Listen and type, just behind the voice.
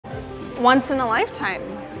once in a lifetime.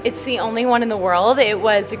 It's the only one in the world. It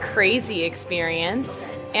was a crazy experience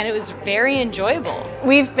and it was very enjoyable.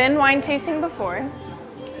 We've been wine tasting before,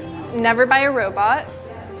 never by a robot,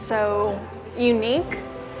 so unique.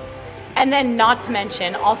 And then not to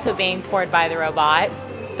mention also being poured by the robot.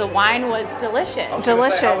 The wine was delicious.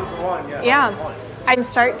 Delicious. Yeah. From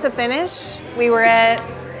start to finish, we were at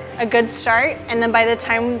a good start, and then by the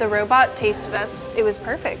time the robot tasted us, it was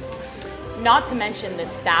perfect. Not to mention the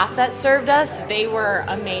staff that served us, they were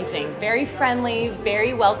amazing. Very friendly,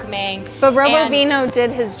 very welcoming. But RoboVino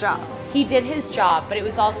did his job. He did his job, but it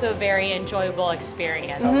was also a very enjoyable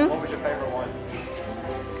experience. What was your favorite one?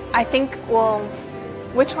 I think, well,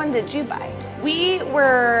 which one did you buy? We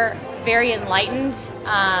were very enlightened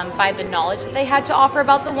by the knowledge that they had to offer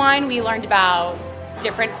about the wine. We learned about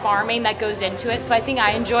different farming that goes into it. So I think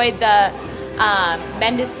I enjoyed the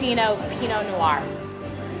Mendocino Pinot Noir.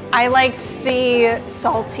 I liked the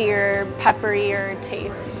saltier, pepperier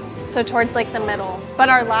taste. So towards like the middle. But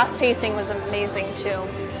our last tasting was amazing too.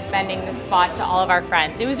 Recommending the spot to all of our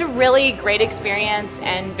friends. It was a really great experience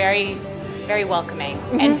and very, very welcoming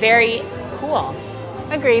and very cool.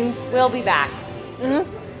 Agreed. We'll be back.